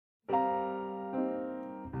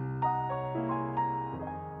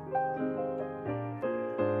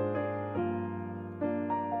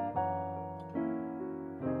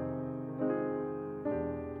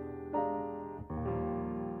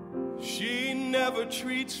never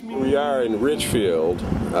treats me. We are in Richfield.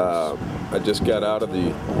 I just got out of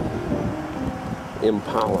the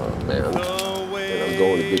Impala, man. And I'm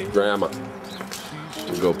going to get Grandma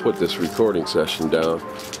to go put this recording session down.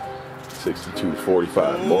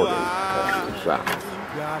 6245 Morgan.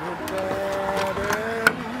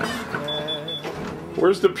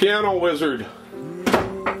 Where's the piano wizard?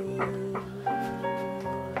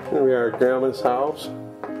 Here we are at Grandma's house.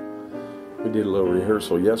 We did a little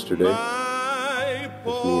rehearsal yesterday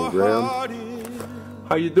with me and Graham.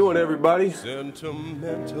 How you doing, everybody?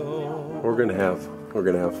 We're gonna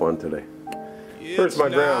have fun today. Where's my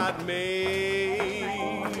Graham?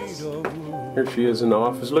 Here she is in the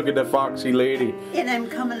office. Look at that foxy lady. And I'm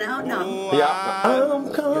coming out now. Yeah,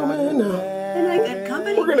 I'm coming out. And I got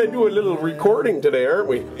company. We're gonna do a little recording today, aren't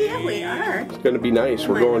we? Yeah, we are. It's gonna be nice.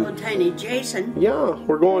 We're My going. little tiny Jason. Yeah,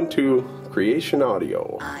 we're going to Creation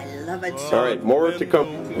Audio. I love it so. All right, more to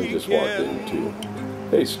come. We just walked into.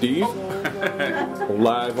 Hey, Steve.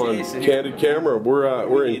 Live on Candid Camera.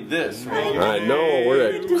 We're in this. I know. We're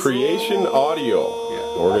at Creation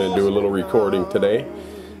Audio. We're gonna do a little recording today.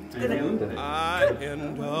 Yeah.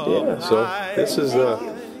 So this is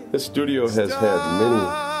this studio has had many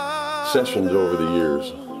sessions over the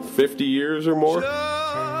years. 50 years or more. Your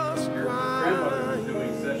grandmother was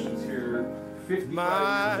doing sessions here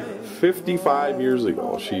 55 years ago. 55 years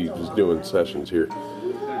ago, she was doing sessions here.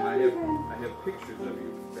 I have pictures of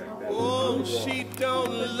you back then. Oh, she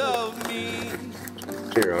don't love me.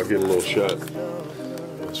 Here, I'll get a little shot.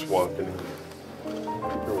 Just walking in.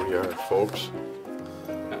 Here we are, folks.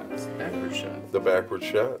 It's the backward shot. The backward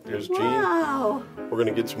shot. Here's Jeanne. Wow. We're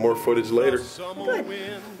gonna get some more footage later.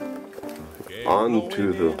 Good. On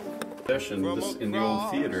to the Session in the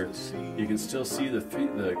old theater, you can still see the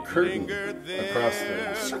curtain across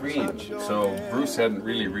the screen. So Bruce hadn't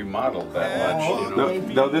really remodeled that much. You know?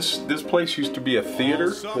 Now this place used to be a theater.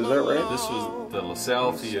 Is that right? This was the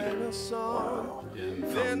LaSalle Theater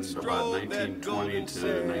from about 1920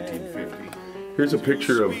 to 1950. Here's a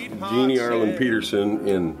picture of Jeanne Arland Peterson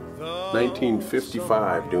in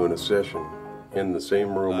 1955 doing a session in the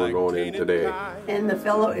same room we're going in today. And the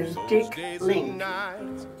fellow is Dick Link.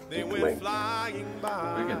 Dick Link. Look at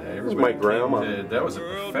that. This is my grandma. That was a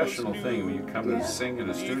professional thing when you come and sing in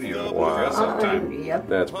a studio. Wow. Dress up time. Yep.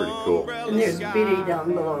 That's pretty cool. And there's Biddy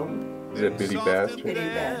down below. Is that Biddy Bastion? Biddy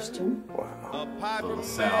Bastion. Wow. The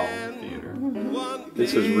LaSalle Theater.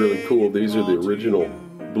 This is really cool. These are the original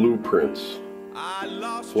blueprints,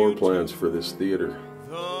 floor plans for this theater.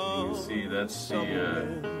 You can see that's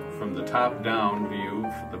the from the top down view,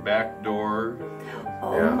 the back door.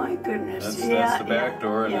 Oh Yeah. my goodness. That's the back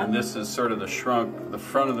door, and then this is sort of the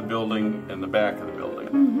front of the building and the back of the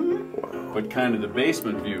building. But kind of the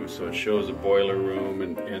basement view, so it shows a boiler room,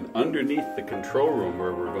 and underneath the control room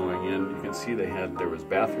where we're going in, you can see there was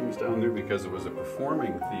bathrooms down there because it was a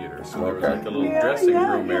performing theater, so there was like a little dressing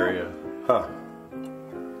room area. Huh.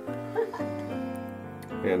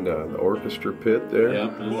 And the orchestra pit there. Yeah,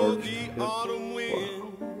 the little orchestra pit. Wow.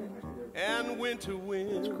 And winter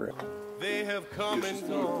wind. That's great. They have come and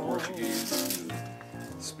gone. Portuguese,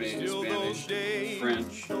 Spanish,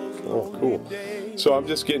 French. Oh, cool. So I'm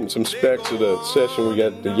just getting some specs of the session. We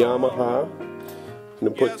got the Yamaha.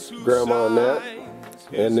 Gonna put Grandma on that.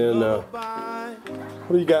 And then,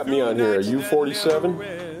 what do you got me on here? A U47?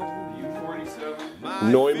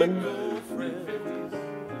 U47. Neumann?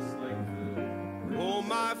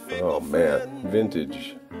 Oh man,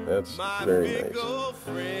 vintage. That's very nice.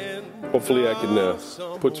 Hopefully I can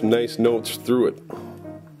put some nice notes through it.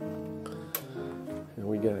 And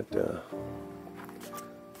we got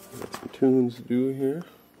some tunes to do here.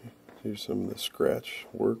 Here's some of the scratch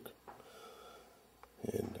work.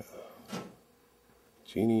 And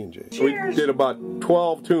Jeannie and Jay. So we did about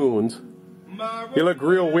 12 tunes. You look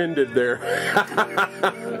real winded there.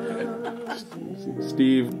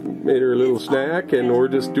 Steve made her a little snack, and we're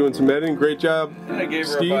just doing some editing. Great job, I gave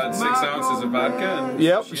her Steve. about 6 ounces of vodka. And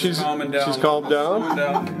Yep, she's calming down. She's calmed down.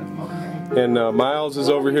 And Miles is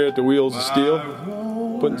over here at the Wheels of Steel,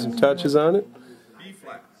 putting some touches on it.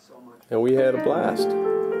 And we had a blast.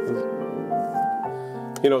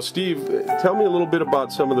 You know, Steve, tell me a little bit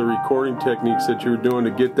about some of the recording techniques that you were doing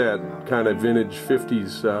to get that kind of vintage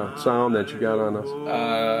 50s sound that you got on us.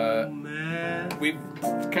 We've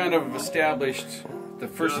kind of established the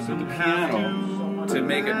first with the piano to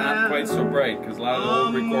make it not quite so bright, because a lot of the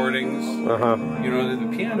old recordings, you know, the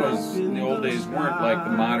pianos in the old days weren't like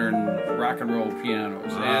the modern rock and roll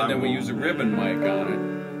pianos. And then we use a ribbon mic on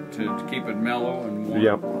it to keep it mellow and warm.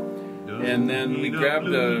 Yep. And then we grabbed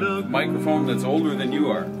a microphone that's older than you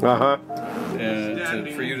are,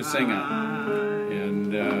 for you to sing on.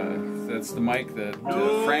 And it's the mic that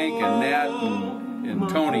Frank and Nat and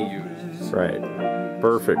Tony use. Right.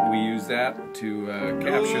 Perfect. We use that to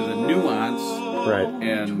capture the nuance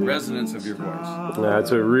and resonance of your voice.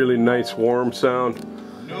 That's a really nice warm sound.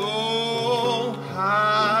 No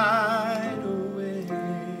hideaway.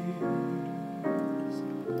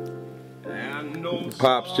 And no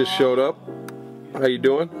Pops just showed up. How you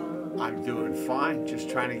doing? I'm doing fine, just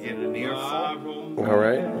trying to get an earful. All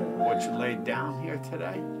right. What you laid down here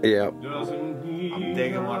today? Yeah. I'm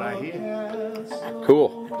digging what I hear.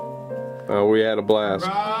 Cool. We had a blast,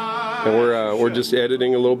 and we're just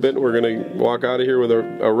editing a little bit. And we're gonna walk out of here with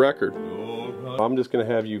a record. I'm just gonna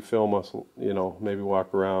have you film us, you know, maybe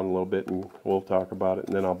walk around a little bit, and we'll talk about it,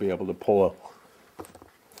 and then I'll be able to pull a.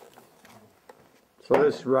 So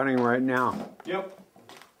this is running right now. Yep.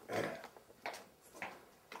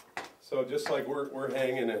 So just like we're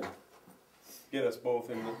hanging and get us both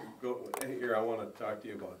in. Go here. I want to talk to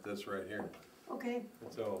you about this right here. Okay.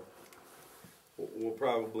 So we'll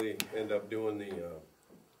probably end up doing the,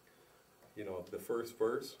 you know, the first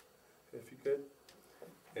verse, if you could,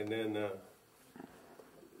 and then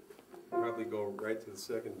probably go right to the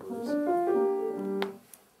second verse.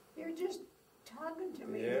 You're just talking to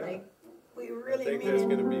me Yeah. like we really I think mean that's it.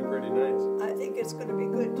 going to be pretty nice. I think it's going to be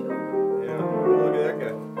good too. Yeah. Look at that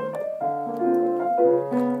guy.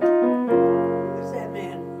 Who's that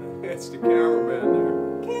man? It's the cameraman there.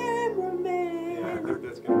 Cameraman. Yeah, I think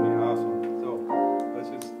that's going to be awesome. So let's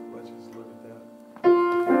just look at that.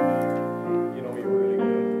 You know, you're really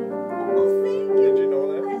good. Oh, thank you. Did you know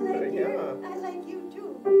that? I like you. Yeah. I like you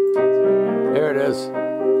too. There it is.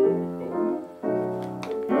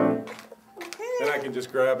 Then I can just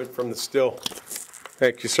grab it from the still.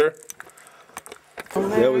 Thank you, sir.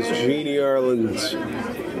 That was Jeanne Arland's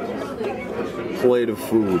plate of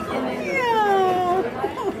food.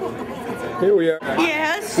 Here we are.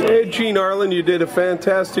 Yes. Hey, Jeanne Arland, you did a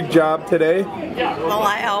fantastic job today. Well,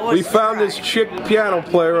 I always. We found this chick piano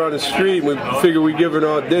player on the street, and we figured we'd give her an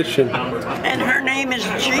audition. And her name is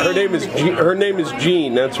Jeanne. Her name is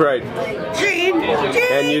Jeanne. That's right. Jeanne.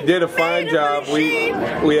 And you did a fine job. We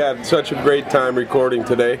had such a great time recording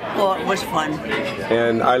today. Well, it was fun.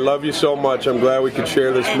 And I love you so much. I'm glad we could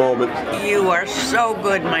share this moment. You are so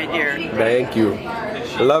good, my dear. Thank you.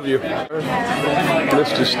 I love you.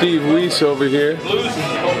 Mr. Steve Weiss over here.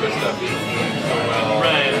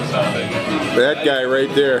 That guy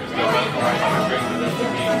right there.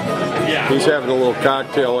 He's having a little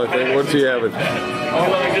cocktail, I think. What's he having?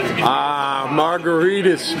 Ah,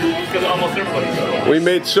 margaritas. We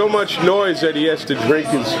made so much noise that he has to drink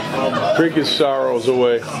his sorrows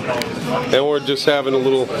away. And we're just having a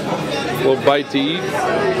little bite to eat.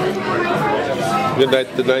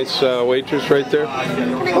 The nice waitress right there.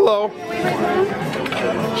 Hello.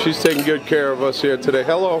 She's taking good care of us here today.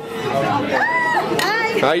 Hello.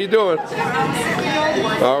 How you doing?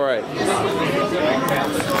 All right.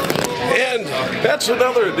 And that's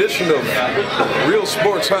another edition of Real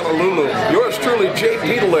Sports Honolulu. Yours truly, Jeanne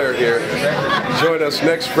DeLaire here. Join us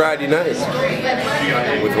next Friday night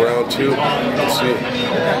with round 2. We'll see you.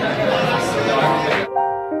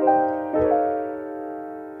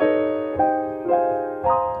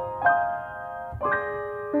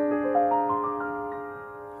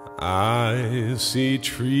 I see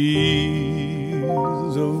trees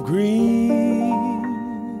of green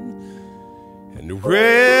and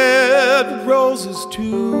red roses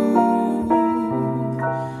too.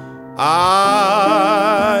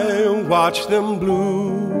 I watch them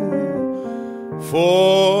bloom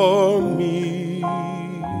for me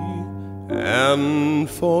and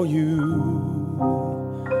for you.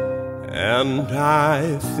 And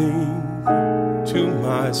I think to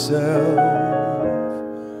myself,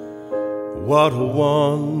 what a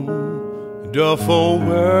wonderful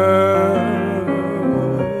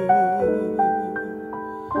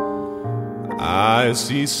world. I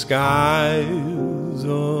see skies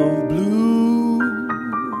of blue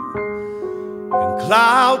and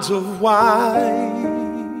clouds of white,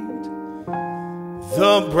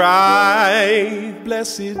 the bright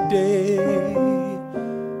blessed day,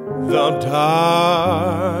 the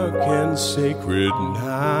dark and sacred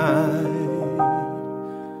night.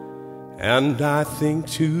 And I think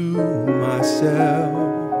to myself,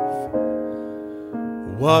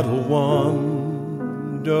 what a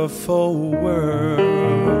wonderful world.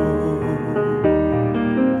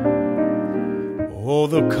 Oh,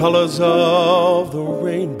 the colors of the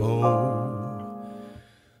rainbow,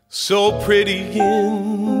 so pretty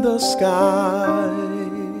in the sky.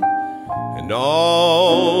 And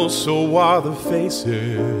also are the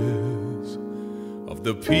faces of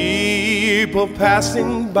the people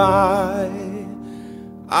passing by.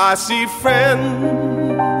 I see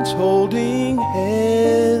friends holding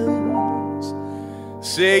hands,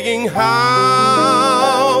 saying,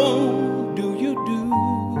 how do you do?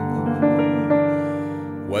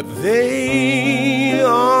 What they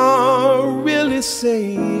are really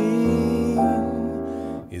saying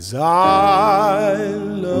is, I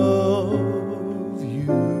love you.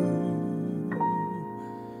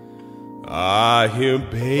 I hear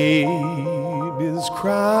babies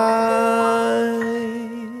cry,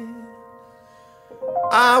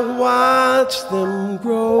 I watch them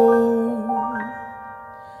grow.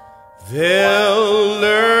 They'll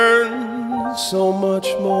learn so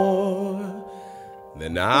much more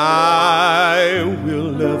than I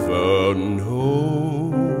will ever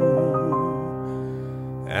know.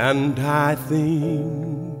 And I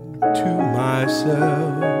think to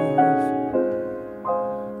myself,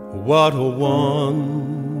 what a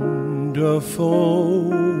wonderful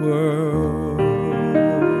world.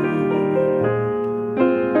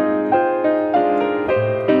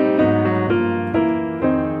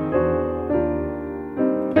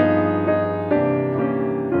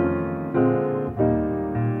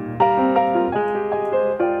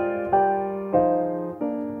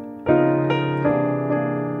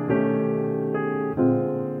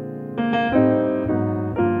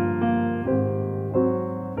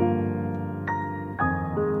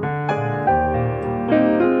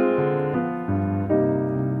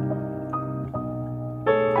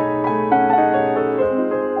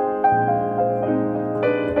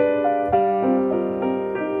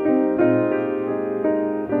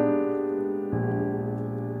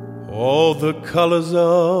 All the colors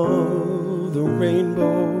of the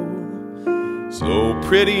rainbow, so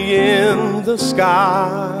pretty in the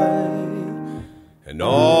sky, and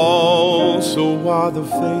also are the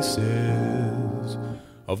faces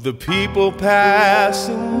of the people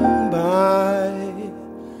passing by.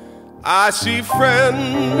 I see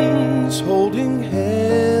friends holding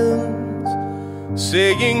hands,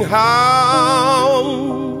 saying, how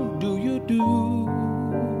do you do?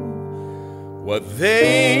 What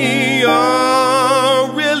they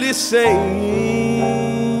are really saying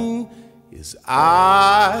is,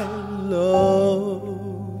 I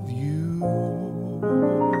love you.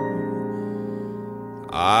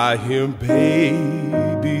 I hear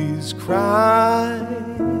babies cry,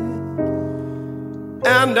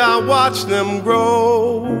 and I watch them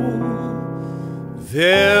grow.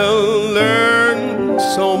 They'll learn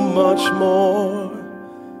so much more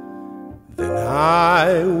than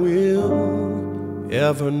I will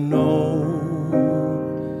ever know.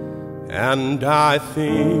 And I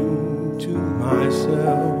think to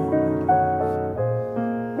myself,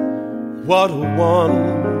 what a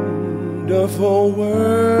wonderful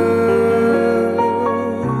world.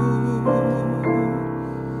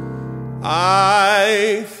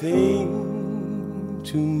 I think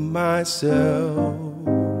to myself,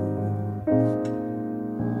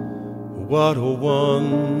 what a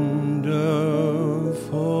wonderful